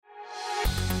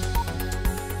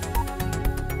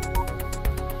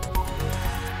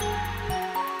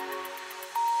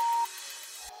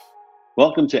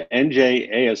Welcome to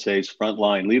NJASA's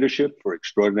Frontline Leadership for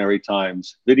Extraordinary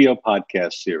Times video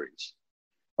podcast series.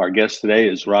 Our guest today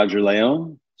is Roger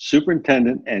Leone,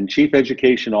 Superintendent and Chief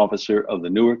Education Officer of the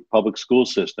Newark Public School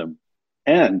System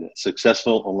and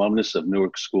successful alumnus of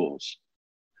Newark Schools.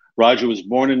 Roger was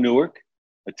born in Newark,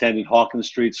 attended Hawkins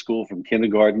Street School from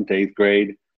kindergarten to 8th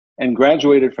grade, and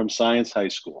graduated from Science High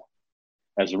School.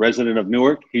 As a resident of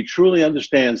Newark, he truly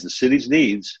understands the city's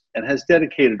needs and has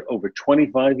dedicated over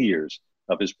 25 years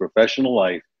of his professional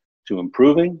life to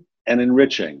improving and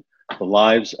enriching the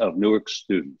lives of Newark's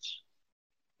students.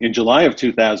 In July of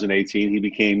 2018, he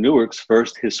became Newark's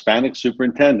first Hispanic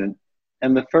superintendent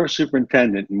and the first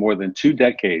superintendent in more than 2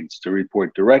 decades to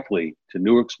report directly to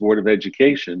Newark's Board of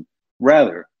Education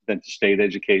rather than to state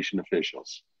education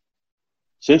officials.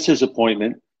 Since his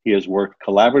appointment, he has worked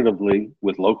collaboratively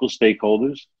with local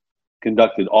stakeholders,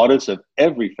 conducted audits of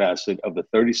every facet of the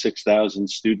 36,000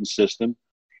 student system,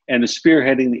 and is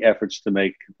spearheading the efforts to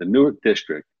make the Newark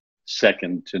district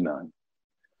second to none.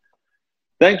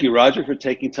 Thank you, Roger, for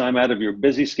taking time out of your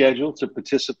busy schedule to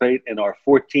participate in our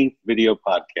 14th video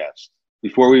podcast.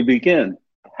 Before we begin,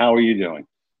 how are you doing?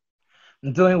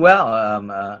 I'm doing well.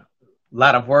 A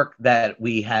lot of work that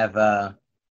we have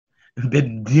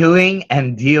been doing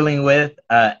and dealing with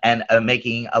and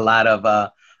making a lot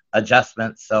of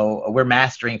adjustments. So we're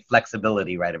mastering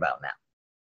flexibility right about now.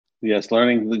 Yes,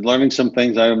 learning some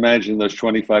things I imagine those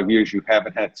 25 years you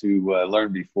haven't had to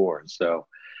learn before. So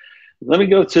let me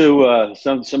go to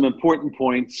some important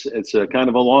points. It's a kind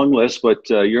of a long list, but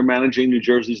you're managing New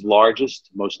Jersey's largest,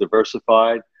 most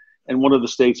diversified, and one of the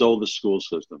state's oldest school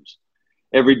systems.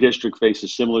 Every district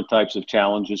faces similar types of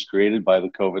challenges created by the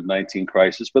COVID-19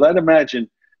 crisis, but I'd imagine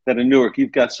that in Newark,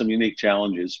 you've got some unique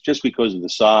challenges just because of the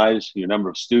size, your number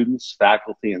of students,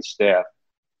 faculty, and staff.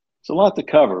 It's a lot to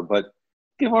cover, but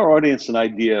give our audience an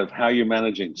idea of how you're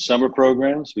managing summer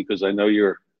programs, because I know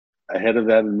you're ahead of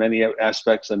that in many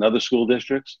aspects in other school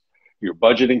districts. You're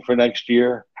budgeting for next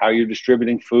year, how you're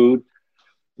distributing food.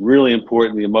 Really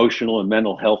important, the emotional and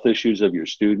mental health issues of your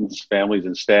students, families,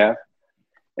 and staff.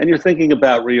 And you're thinking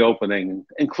about reopening,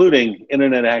 including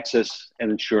internet access and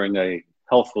ensuring a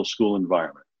healthful school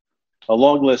environment. A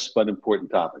long list, but important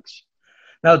topics.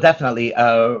 No, definitely.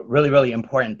 Really, really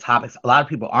important topics. A lot of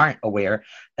people aren't aware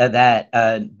that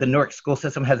the Newark school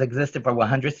system has existed for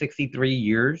 163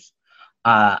 years.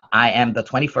 I am the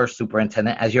 21st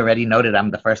superintendent. As you already noted,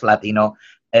 I'm the first Latino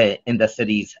in the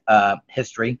city's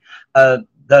history.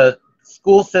 The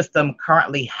school system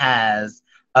currently has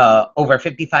over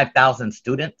 55,000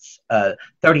 students.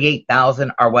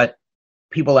 38,000 are what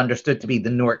people understood to be the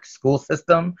Newark school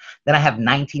system. Then I have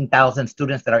 19,000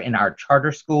 students that are in our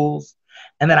charter schools.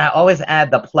 And then I always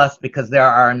add the plus because there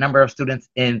are a number of students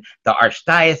in the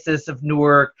Archdiocese of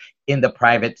Newark, in the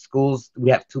private schools. We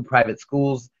have 2 private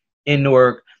schools in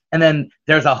Newark. And then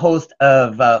there's a host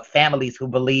of families who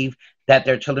believe that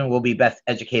their children will be best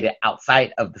educated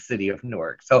outside of the city of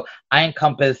Newark. So I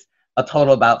encompass a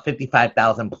total of about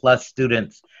 55,000 plus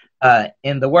students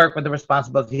in the work, with the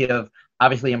responsibility of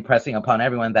obviously impressing upon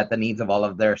everyone that the needs of all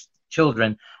of their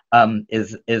children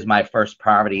is my first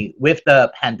priority. With the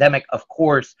pandemic, of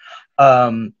course,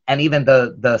 and even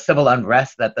the civil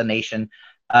unrest that the nation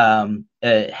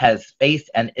has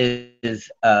faced and is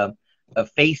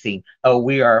facing,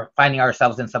 we are finding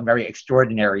ourselves in some very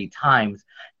extraordinary times.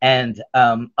 And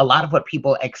a lot of what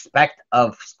people expect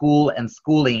of school and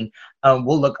schooling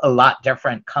will look a lot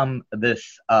different come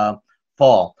this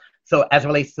fall. So as it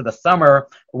relates to the summer,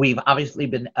 we've obviously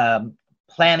been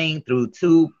planning through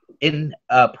 2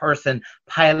 in-person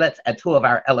pilots at 2 of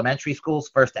our elementary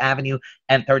schools, First Avenue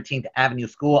and 13th Avenue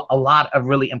School. A lot of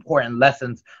really important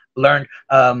lessons learned.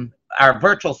 Our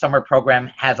virtual summer program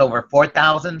has over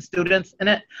 4,000 students in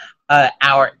it.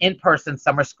 Our in-person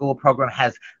summer school program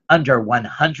has under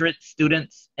 100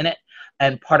 students in it.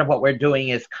 And part of what we're doing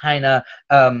is kind of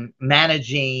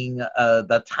managing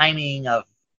the timing of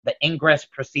the ingress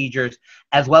procedures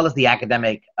as well as the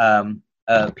academic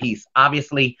piece.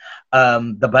 Obviously,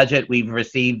 the budget, we've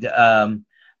received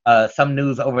some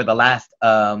news over the last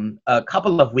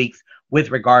couple of weeks with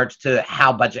regards to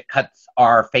how budget cuts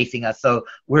are facing us. So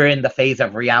we're in the phase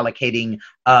of reallocating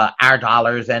our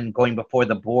dollars and going before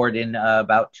the board in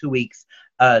about 2 weeks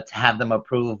to have them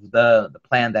approve the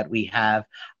plan that we have.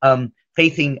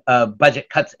 Facing budget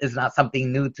cuts is not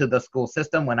something new to the school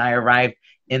system. When I arrived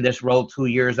in this role 2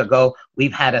 years ago,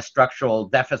 we've had a structural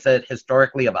deficit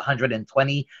historically of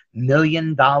 $120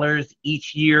 million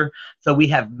each year. So we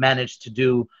have managed to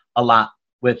do a lot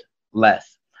with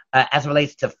less. As it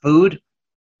relates to food,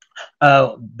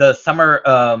 the summer,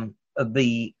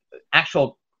 the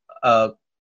actual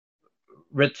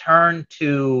return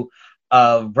to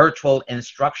virtual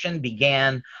instruction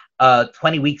began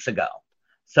 20 weeks ago.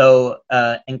 So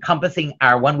encompassing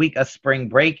our 1 week of spring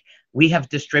break, we have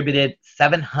distributed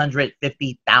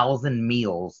 750,000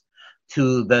 meals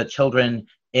to the children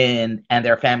and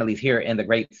their families here in the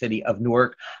great city of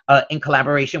Newark. In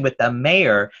collaboration with the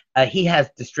mayor, he has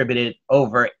distributed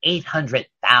over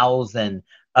 800,000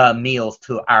 meals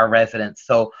to our residents.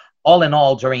 So all in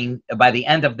all, by the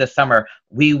end of this summer,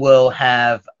 we will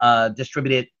have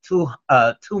distributed 2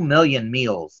 million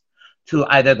meals to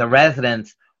either the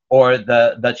residents or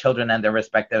the children and their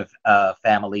respective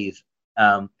families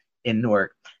in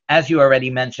Newark. As you already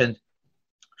mentioned,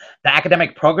 the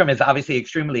academic program is obviously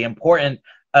extremely important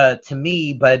to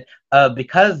me, but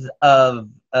because of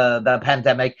the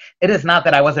pandemic, it is not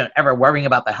that I wasn't ever worrying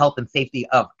about the health and safety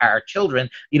of our children.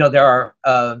 You know, there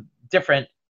are different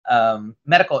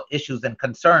medical issues and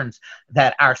concerns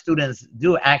that our students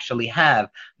do actually have,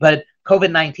 but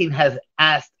COVID-19 has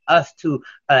asked us to,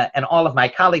 and all of my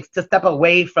colleagues, to step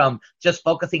away from just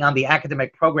focusing on the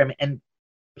academic program and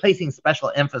placing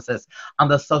special emphasis on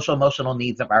the social emotional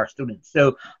needs of our students.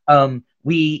 So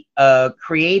we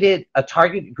created a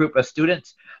target group of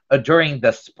students during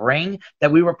the spring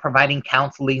that we were providing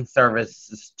counseling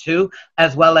services to,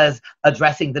 as well as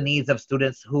addressing the needs of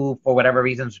students who, for whatever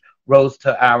reasons, rose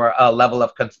to our level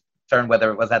of concern,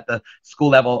 whether it was at the school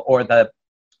level or the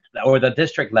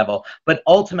district level. But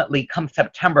ultimately, come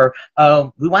September,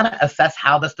 we want to assess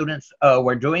how the students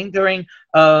were doing during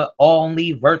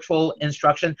only virtual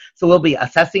instruction. So we'll be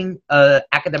assessing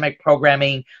academic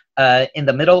programming in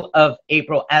the middle of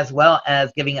April, as well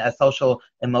as giving a social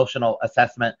emotional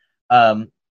assessment,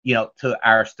 to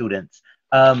our students.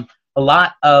 A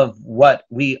lot of what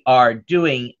we are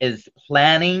doing is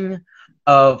planning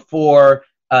for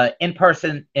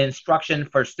in-person instruction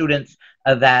for students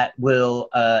that will,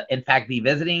 in fact, be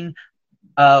visiting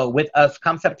with us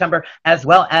come September, as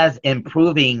well as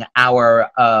improving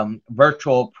our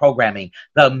virtual programming.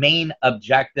 The main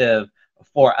objective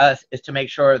for us is to make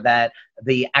sure that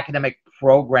the academic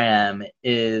program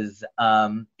is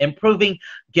improving,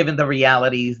 given the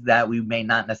realities that we may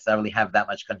not necessarily have that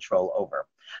much control over.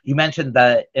 You mentioned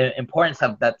the importance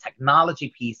of the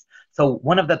technology piece. So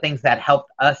one of the things that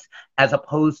helped us, as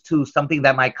opposed to something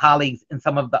that my colleagues in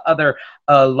some of the other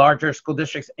larger school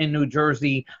districts in New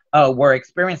Jersey were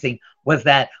experiencing, was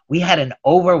that we had an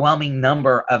overwhelming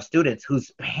number of students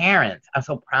whose parents, I'm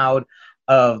so proud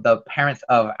of the parents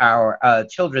of our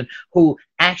children, who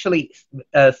actually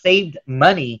saved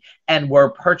money and were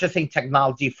purchasing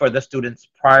technology for the students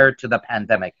prior to the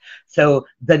pandemic. So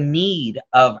the need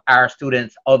of our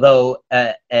students, although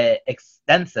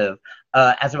extensive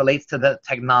as it relates to the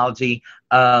technology,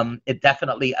 it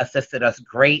definitely assisted us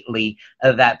greatly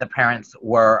that the parents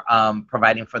were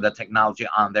providing for the technology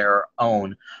on their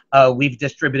own. We've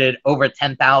distributed over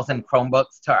 10,000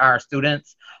 Chromebooks to our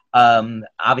students.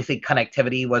 Obviously,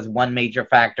 connectivity was one major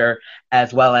factor,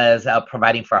 as well as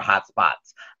providing for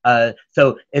hotspots.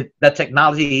 So the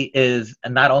technology is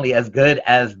not only as good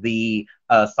as the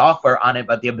software on it,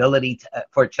 but the ability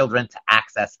for children to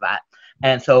access that.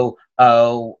 And so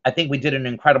I think we did an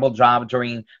incredible job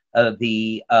during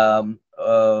the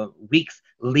weeks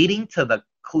leading to the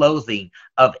closing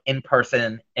of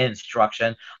in-person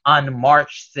instruction. On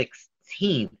March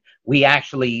 16th, we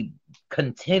actually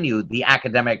continued the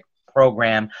academic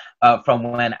program from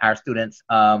when our students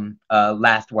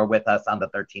last were with us on the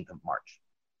 13th of March.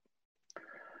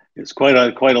 It's quite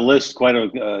a list, quite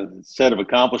a set of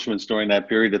accomplishments during that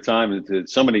period of time.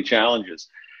 It's so many challenges.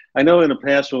 I know in the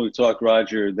past when we talked,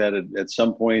 Roger, that at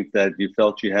some point that you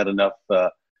felt you had enough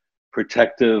personal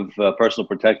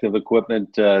protective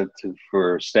equipment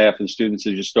for staff and students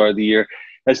as you started the year.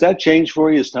 Has that changed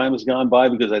for you as time has gone by?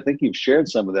 Because I think you've shared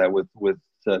some of that with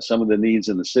some of the needs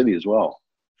in the city as well.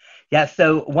 Yeah,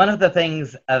 so one of the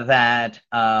things that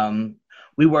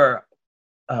we were,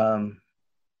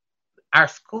 our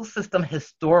school system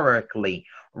historically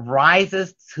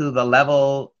rises to the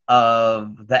level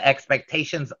of the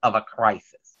expectations of a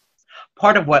crisis.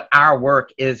 Part of what our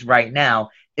work is right now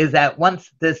is that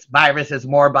once this virus is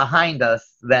more behind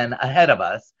us than ahead of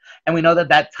us, and we know that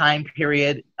that time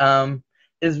period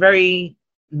is very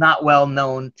not well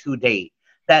known to date,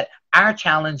 that our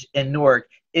challenge in Newark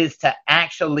is to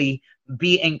actually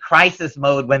be in crisis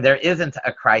mode when there isn't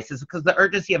a crisis, because the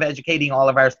urgency of educating all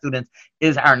of our students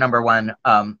is our number one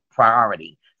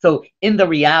priority. So in the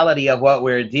reality of what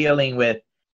we're dealing with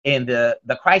in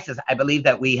the crisis, I believe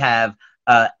that we have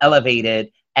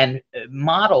elevated and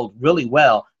modeled really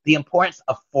well the importance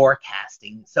of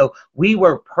forecasting. So we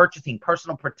were purchasing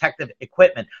personal protective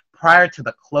equipment prior to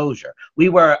the closure. We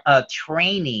were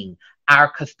training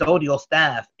our custodial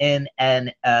staff in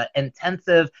an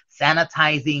intensive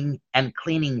sanitizing and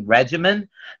cleaning regimen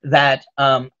that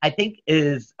I think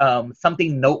is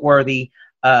something noteworthy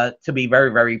to be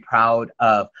very, very proud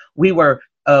of. We were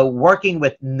working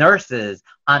with nurses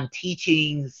on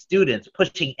teaching students,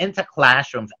 pushing into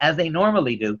classrooms as they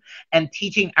normally do, and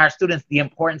teaching our students the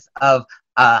importance of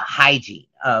hygiene.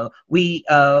 We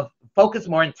focus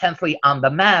more intensely on the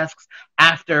masks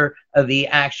after the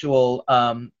actual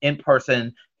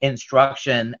in-person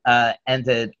instruction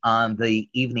ended on the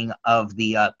evening of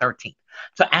the 13th.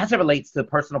 So as it relates to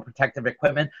personal protective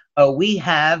equipment, we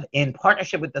have, in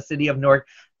partnership with the City of Newark,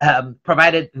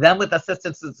 provided them with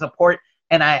assistance and support.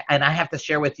 And I have to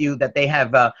share with you that they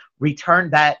have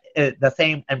returned that the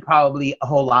same and probably a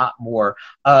whole lot more.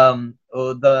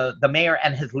 The mayor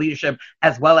and his leadership,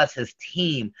 as well as his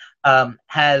team,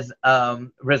 has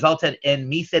resulted in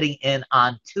me sitting in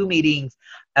on 2 meetings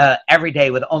every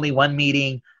day, with only 1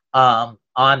 meeting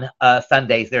on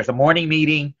Sundays. There's a morning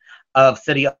meeting of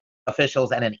city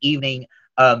officials and an evening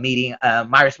meeting.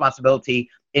 My responsibility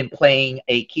in playing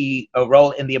a key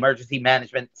role in the emergency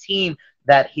management team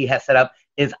that he has set up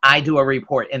is I do a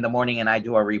report in the morning and I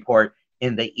do a report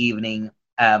in the evening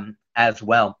as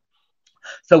well.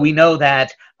 So we know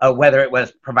that whether it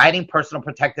was providing personal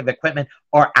protective equipment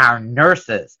or our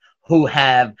nurses who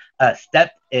have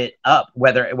stepped it up,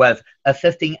 whether it was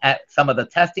assisting at some of the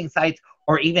testing sites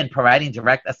or even providing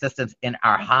direct assistance in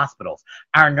our hospitals,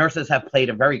 our nurses have played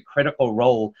a very critical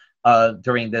role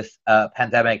during this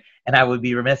pandemic. And I would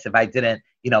be remiss if I didn't,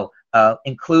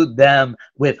 include them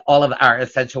with all of our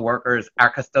essential workers,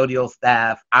 our custodial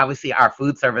staff, obviously our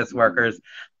food service workers,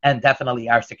 and definitely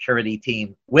our security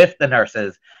team with the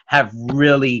nurses have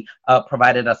really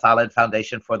provided a solid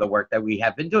foundation for the work that we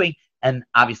have been doing and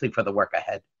obviously for the work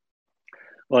ahead.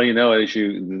 Well,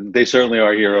 they certainly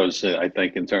are heroes, I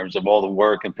think, in terms of all the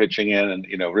work and pitching in and,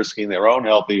 risking their own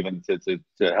health even to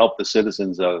help the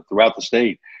citizens throughout the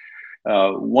state.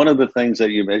 One of the things that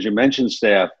as you mentioned,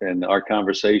 staff, in our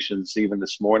conversations, even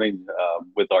this morning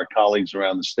with our colleagues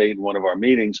around the state in one of our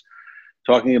meetings,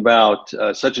 talking about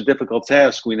such a difficult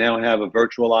task, we now have a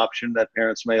virtual option that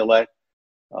parents may elect,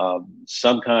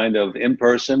 some kind of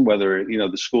in-person, whether,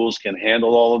 the schools can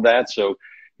handle all of that. So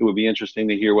it would be interesting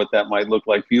to hear what that might look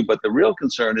like for you. But the real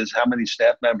concern is how many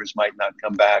staff members might not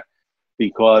come back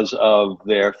because of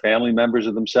their family members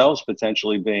or themselves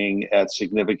potentially being at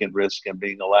significant risk and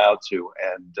being allowed to.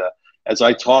 And as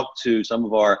I talk to some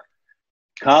of our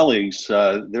colleagues, there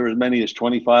are as many as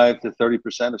 25 to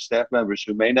 30% of staff members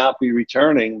who may not be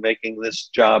returning, making this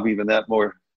job even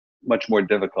much more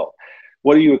difficult.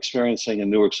 What are you experiencing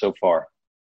in Newark so far?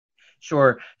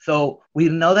 Sure. So we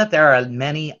know that there are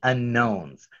many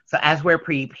unknowns. So as we're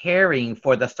preparing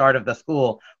for the start of the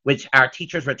school, which our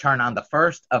teachers return on the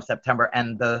 1st of September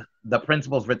and the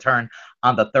principals return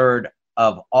on the 3rd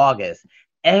of August,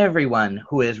 everyone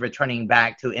who is returning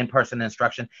back to in-person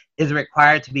instruction is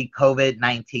required to be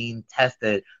COVID-19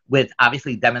 tested, with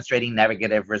obviously demonstrating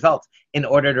negative results in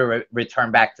order to return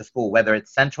back to school, whether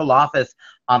it's central office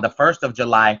on the 1st of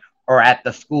July or at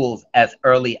the schools as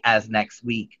early as next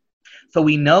week. So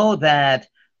we know that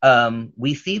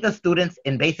we see the students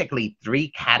in basically 3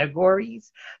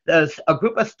 categories. There's a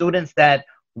group of students that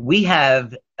we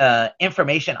have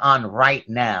information on right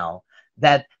now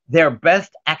that their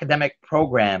best academic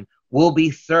program will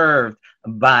be served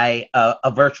by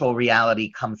a virtual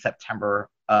reality come September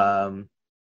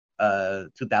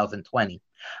 2020.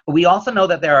 We also know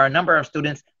that there are a number of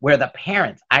students where the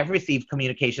parents, I've received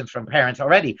communications from parents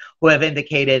already who have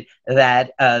indicated that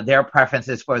their preference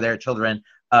is for their children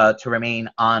to remain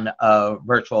on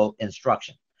virtual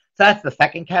instruction. So that's the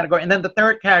second category. And then the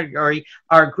third category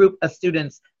are a group of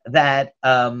students that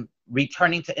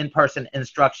returning to in-person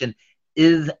instruction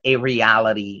is a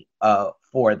reality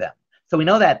for them. So we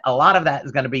know that a lot of that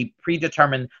is going to be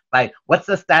predetermined by what's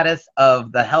the status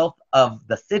of the health of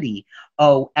the city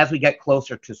as we get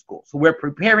closer to school. So we're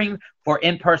preparing for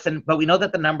in-person, but we know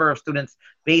that the number of students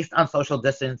based on social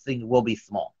distancing will be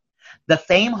small. The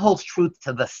same holds true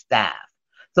to the staff.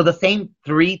 So the same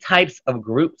 3 types of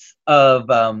groups of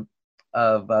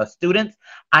students,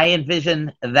 I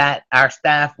envision that our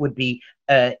staff would be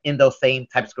in those same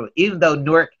types of groups. Even though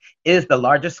Newark is the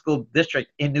largest school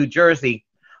district in New Jersey,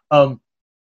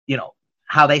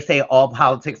 how they say all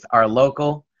politics are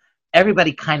local,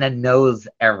 everybody kind of knows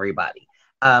everybody.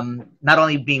 Not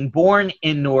only being born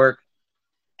in Newark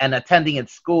and attending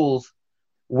its schools,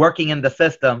 working in the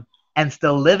system, and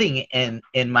still living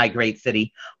in my great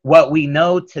city, what we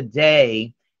know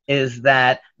today is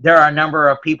that there are a number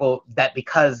of people that,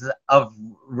 because of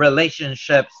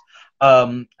relationships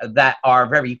that are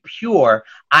very pure,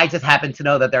 I just happen to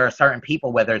know that there are certain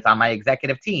people, whether it's on my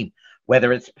executive team,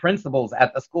 whether it's principals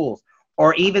at the schools,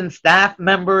 or even staff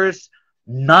members,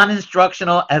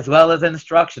 non-instructional as well as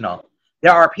instructional.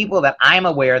 There are people that I'm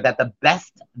aware that the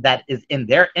best that is in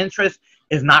their interest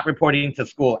is not reporting to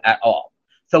school at all.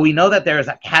 So we know that there is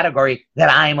a category that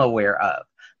I'm aware of.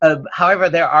 However,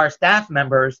 there are staff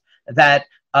members that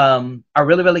are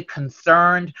really, really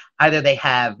concerned. Either they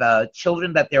have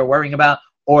children that they're worrying about,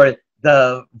 or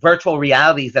the virtual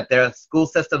realities that their school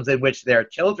systems in which their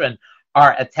children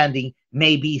are attending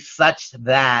may be such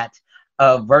that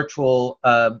virtual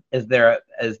is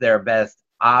their best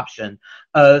option.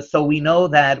 So we know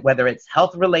that whether it's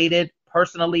health related,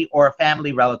 personally, or a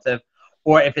family relative,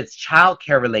 or if it's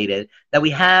childcare related, that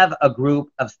we have a group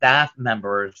of staff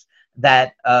members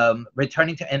that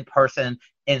returning to in-person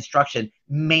instruction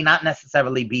may not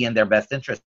necessarily be in their best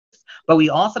interest. But we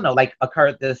also know, like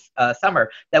occurred this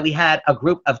summer, that we had a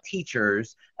group of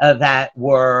teachers that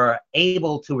were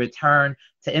able to return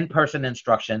to in-person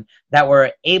instruction, that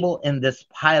were able in this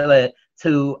pilot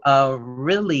to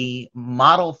really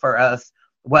model for us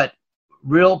what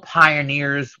real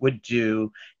pioneers would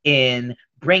do in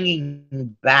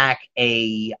bringing back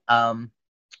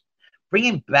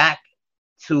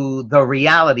to the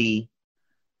reality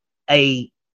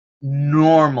a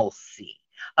normalcy.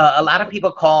 A lot of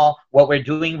people call what we're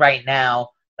doing right now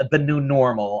the new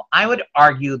normal. I would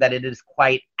argue that it is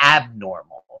quite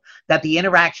abnormal, that the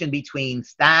interaction between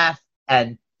staff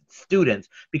and students,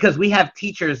 because we have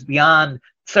teachers beyond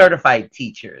certified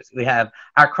teachers. We have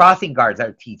our crossing guards,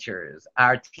 our teachers,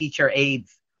 our teacher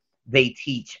aides, they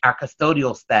teach, our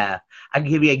custodial staff. I can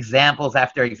give you examples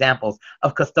after examples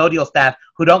of custodial staff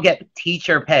who don't get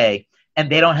teacher pay and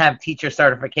they don't have teacher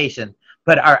certification,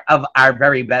 but are of our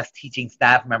very best teaching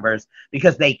staff members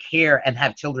because they care and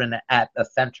have children at the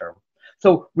center.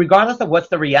 So regardless of what's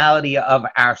the reality of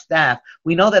our staff,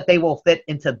 we know that they will fit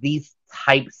into these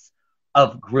types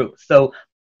of groups. So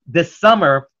this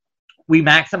summer, we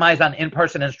maximize on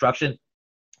in-person instruction.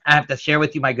 I have to share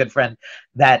with you, my good friend,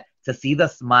 that to see the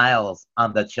smiles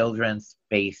on the children's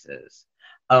faces.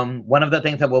 One of the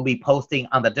things that we'll be posting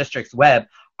on the district's web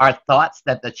are thoughts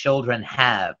that the children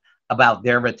have about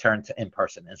their return to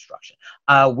in-person instruction.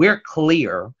 We're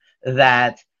clear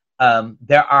that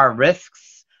there are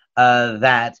risks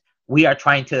that we are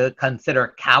trying to consider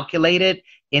calculated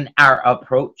in our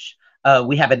approach.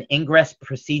 We have an ingress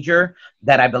procedure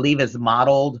that I believe is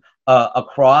modeled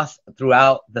across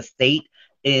throughout the state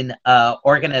in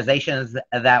organizations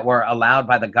that were allowed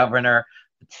by the governor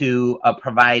to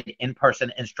provide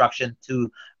in-person instruction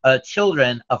to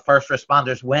children of first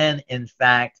responders when, in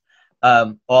fact,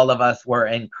 all of us were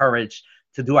encouraged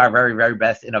to do our very, very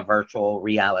best in a virtual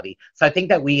reality. So I think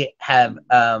that we have,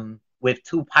 with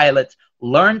 2 pilots,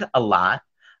 learned a lot.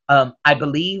 I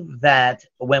believe that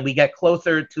when we get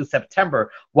closer to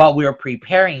September, while we're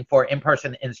preparing for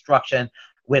in-person instruction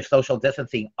with social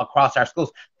distancing across our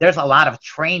schools, there's a lot of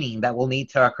training that will need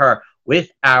to occur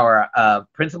with our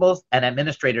principals and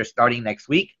administrators starting next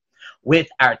week, with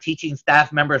our teaching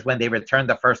staff members when they return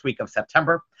the first week of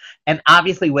September, and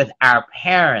obviously with our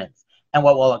parents. And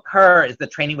what will occur is the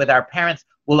training with our parents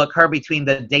will occur between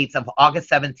the dates of August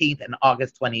 17th and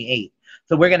August 28th.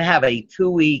 So we're going to have a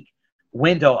 2-week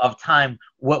window of time,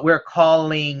 what we're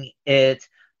calling it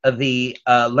the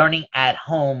Learning at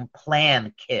Home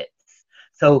Plan Kits.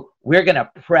 So we're going to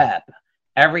prep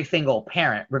every single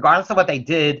parent, regardless of what they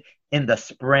did in the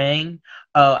spring.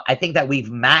 I think that we've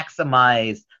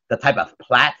maximized the type of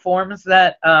platforms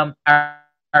that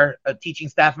our teaching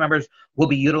staff members will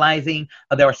be utilizing.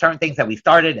 There were certain things that we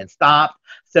started and stopped.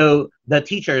 So the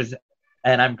teachers,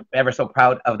 and I'm ever so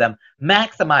proud of them,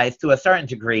 maximize to a certain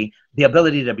degree the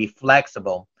ability to be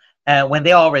flexible. And when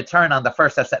they all return on the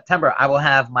 1st of September, I will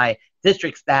have my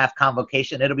district staff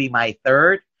convocation. It'll be my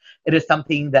 3rd. It is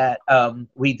something that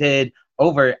we did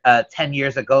over 10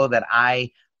 years ago that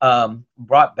I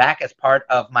brought back as part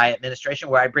of my administration,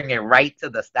 where I bring it right to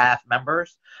the staff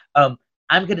members. I'm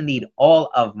going to need all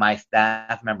of my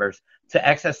staff members to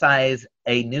exercise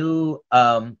a new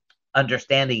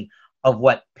understanding of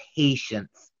what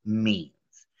patience means,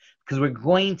 because we're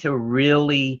going to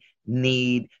really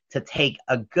need to take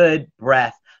a good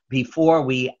breath before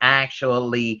we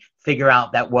actually figure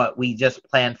out that what we just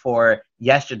planned for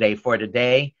yesterday for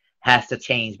today has to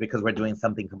change because we're doing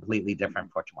something completely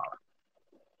different for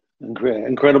tomorrow.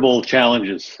 Incredible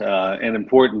challenges, and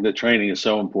important. The training is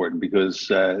so important because,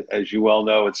 as you well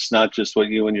know, it's not just what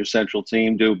you and your central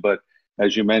team do, but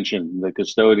as you mentioned, the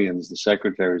custodians, the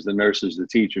secretaries, the nurses, the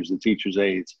teachers'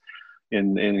 aides,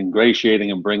 in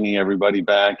ingratiating and bringing everybody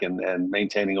back and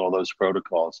maintaining all those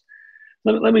protocols.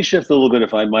 Let me shift a little bit,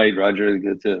 if I might, Roger,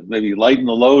 to maybe lighten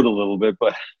the load a little bit.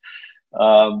 But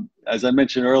as I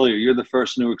mentioned earlier, you're the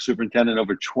first Newark superintendent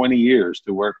over 20 years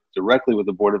to work directly with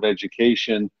the Board of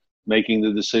Education, making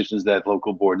the decisions that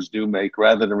local boards do make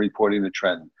rather than reporting the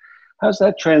trend. How's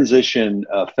that transition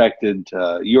affected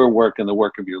your work and the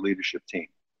work of your leadership team?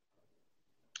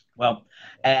 Well,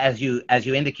 as you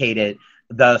indicated,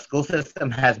 the school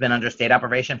system has been under state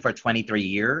operation for 23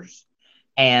 years.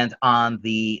 And on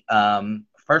the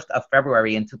 1st of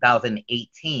February in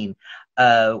 2018,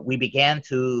 we began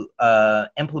to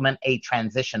implement a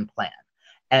transition plan.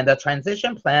 And the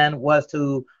transition plan was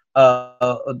to,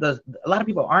 a lot of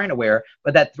people aren't aware,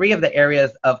 but that 3 of the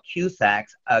areas of CUSAC,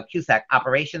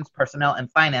 operations, personnel,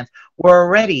 and finance, were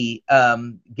already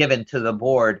given to the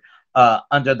board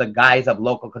under the guise of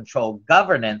local control.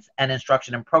 Governance and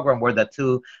instruction and program were the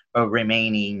 2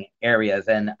 remaining areas.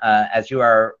 And as you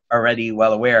are already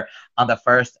well aware, on the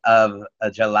 1st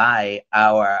of July,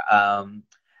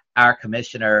 our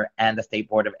commissioner and the State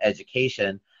Board of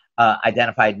Education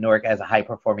identified Newark as a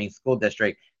high-performing school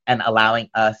district, and allowing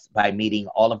us, by meeting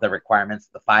all of the requirements,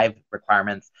 the 5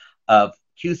 requirements of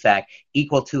CUSAC,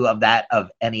 equal to of that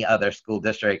of any other school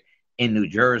district in New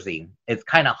Jersey. It's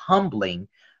kind of humbling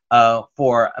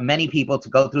for many people to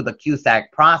go through the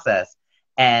CUSAC process,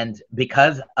 and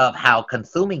because of how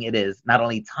consuming it is, not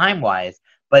only time-wise,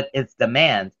 but its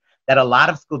demand, that a lot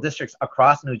of school districts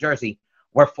across New Jersey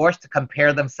were forced to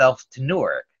compare themselves to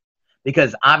Newark,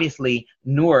 because obviously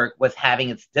Newark was having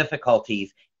its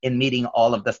difficulties in meeting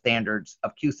all of the standards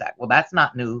of CUSAC. Well, that's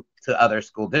not new to other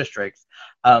school districts.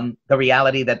 The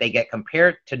reality that they get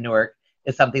compared to Newark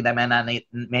is something that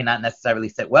may not necessarily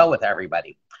sit well with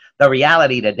everybody. The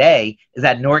reality today is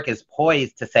that Newark is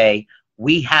poised to say,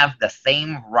 we have the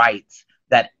same rights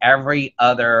that every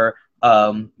other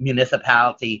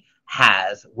municipality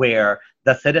has, where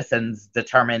the citizens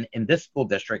determine in this school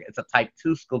district, it's a type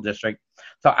 2 school district.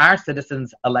 So our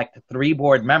citizens elect 3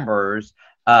 board members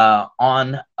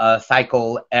on a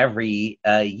cycle every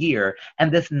year.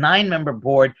 And this 9-member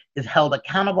board is held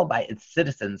accountable by its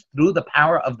citizens through the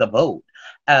power of the vote.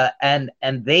 And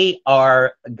they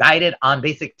are guided on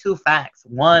basic 2 facts.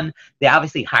 One, they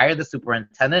obviously hire the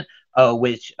superintendent,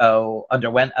 which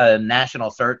underwent a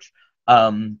national search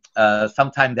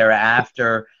sometime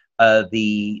thereafter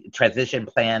the transition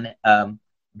plan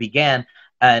began,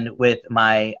 and with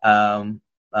my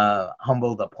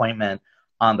humbled appointment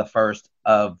on the 1st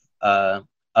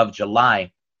of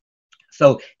July.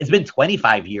 So it's been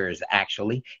 25 years,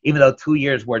 actually, even though 2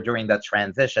 years were during the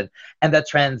transition. And the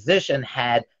transition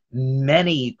had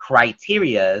many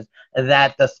criteria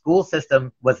that the school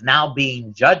system was now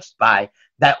being judged by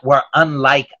that were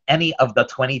unlike any of the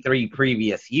 23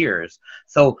 previous years.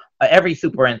 So every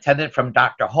superintendent, from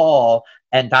Dr. Hall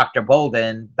and Dr.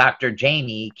 Bolden, Dr.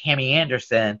 Janey, Cammie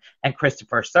Anderson, and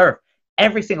Christopher Surf,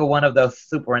 every single one of those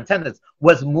superintendents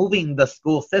was moving the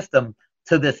school system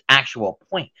to this actual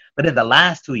point. But in the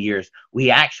last 2 years,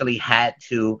 we actually had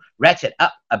to ratchet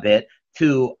up a bit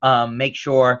to make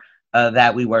sure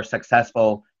that we were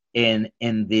successful in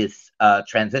this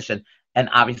transition. And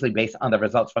obviously, based on the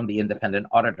results from the independent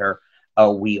auditor,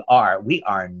 we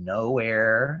are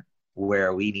nowhere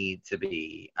where we need to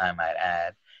be, I might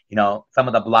add. You know, some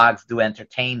of the blogs do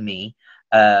entertain me.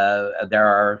 There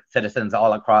are citizens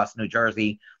all across New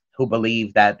Jersey who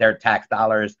believe that their tax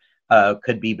dollars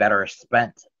could be better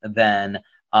spent than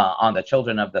on the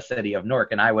children of the city of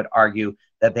Newark. And I would argue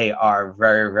that they are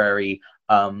very, very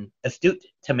astute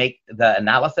to make the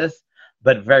analysis,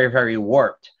 but very, very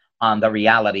warped on the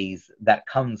realities that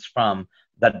comes from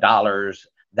the dollars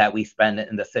that we spend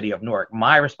in the city of Newark.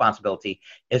 My responsibility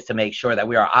is to make sure that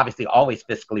we are obviously always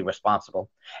fiscally responsible,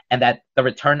 and that the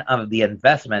return of the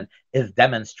investment is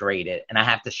demonstrated. And I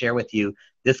have to share with you,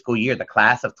 this school year, the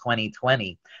class of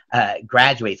 2020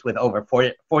 graduates with over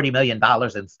 $40 million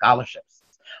in scholarships.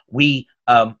 We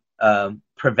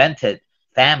prevented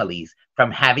families from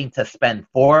having to spend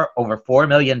over $4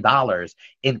 million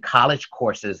in college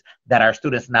courses that our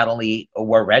students not only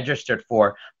were registered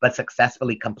for, but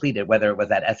successfully completed, whether it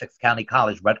was at Essex County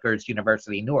College, Rutgers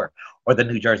University, Newark, or the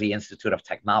New Jersey Institute of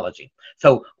Technology.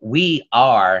 So we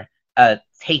are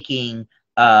taking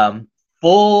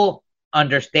full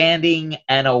understanding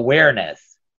and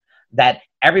awareness that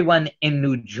everyone in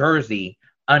New Jersey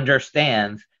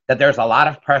understands that there's a lot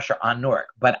of pressure on Newark.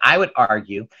 But I would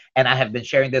argue, and I have been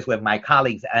sharing this with my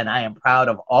colleagues, and I am proud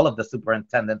of all of the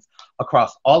superintendents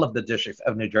across all of the districts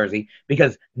of New Jersey,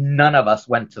 because none of us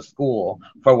went to school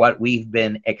for what we've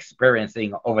been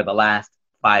experiencing over the last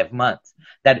 5 months,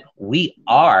 that we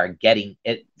are getting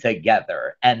it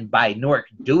together. And by Newark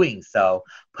doing so,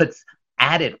 puts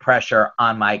added pressure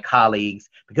on my colleagues,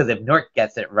 because if Newark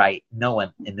gets it right, no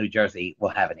one in New Jersey will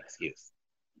have an excuse.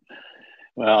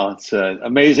 Well, it's an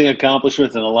amazing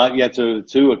accomplishment and a lot yet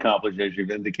to accomplish, as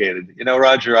you've indicated. You know,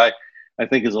 Roger, I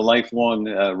think as a lifelong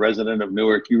resident of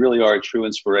Newark, you really are a true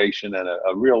inspiration and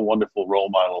a real wonderful role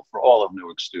model for all of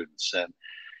Newark students. And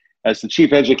as the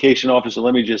Chief Education Officer,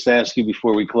 let me just ask you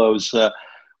before we close,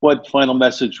 what final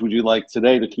message would you like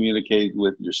today to communicate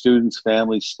with your students,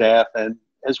 families, staff, and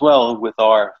as well with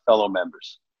our fellow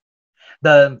members?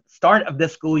 The start of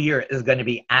this school year is going to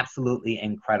be absolutely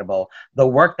incredible. The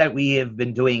work that we have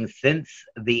been doing since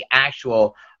the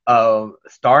actual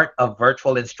start of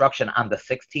virtual instruction on the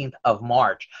 16th of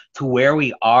March to where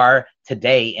we are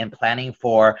today in planning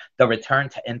for the return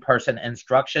to in-person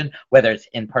instruction, whether it's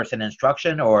in-person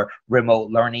instruction or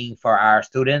remote learning for our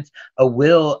students,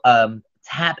 will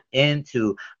tap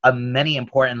into many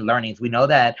important learnings. We know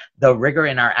that the rigor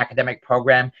in our academic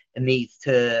program needs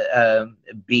to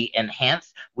be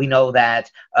enhanced. We know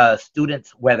that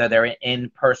students, whether they're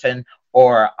in person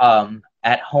or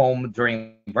at home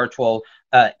during virtual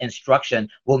instruction,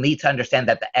 will need to understand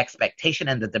that the expectation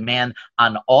and the demand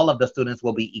on all of the students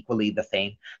will be equally the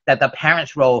same, that the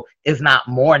parent's role is not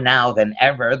more now than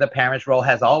ever. The parent's role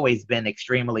has always been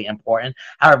extremely important.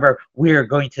 However, we're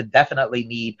going to definitely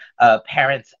need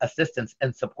parents' assistance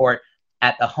and support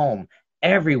at the home.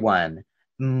 Everyone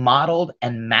modeled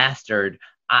and mastered,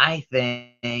 I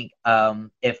think,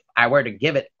 if I were to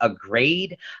give it a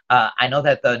grade, I know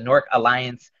that the Newark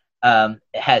Alliance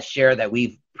has shared that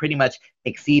we've pretty much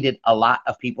exceeded a lot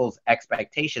of people's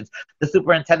expectations. The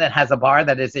superintendent has a bar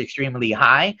that is extremely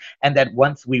high, and that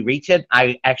once we reach it,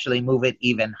 I actually move it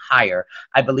even higher.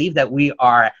 I believe that we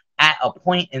are at a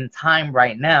point in time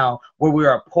right now where we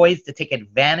are poised to take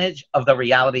advantage of the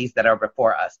realities that are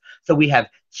before us. So we have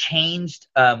changed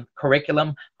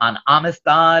curriculum on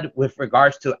Amistad with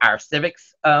regards to our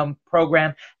civics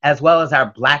program, as well as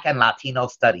our Black and Latino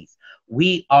studies.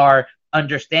 We are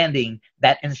understanding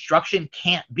that instruction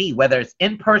can't be, whether it's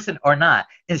in person or not,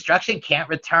 instruction can't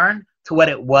return to what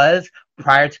it was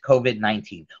prior to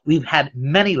COVID-19. We've had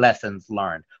many lessons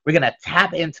learned. We're going to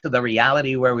tap into the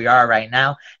reality where we are right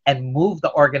now and move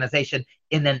the organization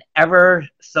in an ever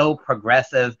so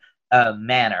progressive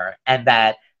manner. And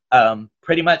that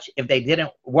pretty much if they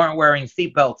weren't wearing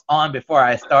seatbelts on before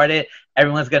I started,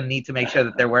 everyone's going to need to make sure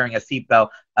that they're wearing a seatbelt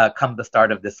come the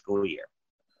start of this school year.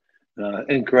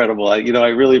 Incredible. I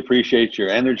really appreciate your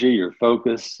energy, your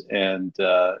focus, and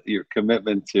your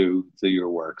commitment to your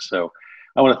work. So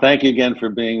I want to thank you again for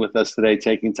being with us today,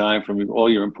 taking time from all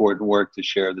your important work to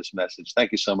share this message.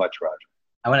 Thank you so much, Roger.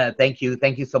 I want to thank you.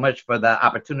 Thank you so much for the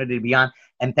opportunity to be on,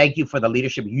 and thank you for the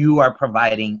leadership you are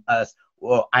providing us.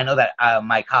 Well, I know that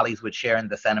my colleagues would share in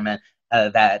the sentiment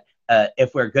that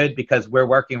if we're good because we're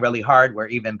working really hard, we're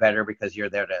even better because you're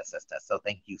there to assist us. So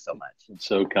thank you so much. It's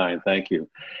so kind. Thank you.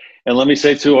 And let me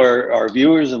say to our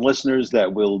viewers and listeners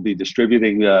that we'll be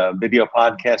distributing video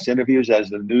podcast interviews as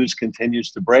the news continues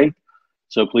to break.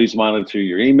 So please monitor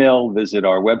your email, visit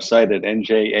our website at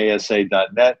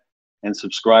njasa.net, and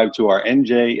subscribe to our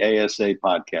NJASA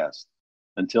podcast.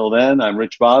 Until then, I'm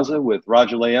Rich Baza with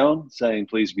Roger Leone saying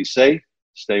please be safe,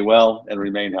 stay well, and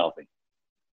remain healthy.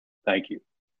 Thank you.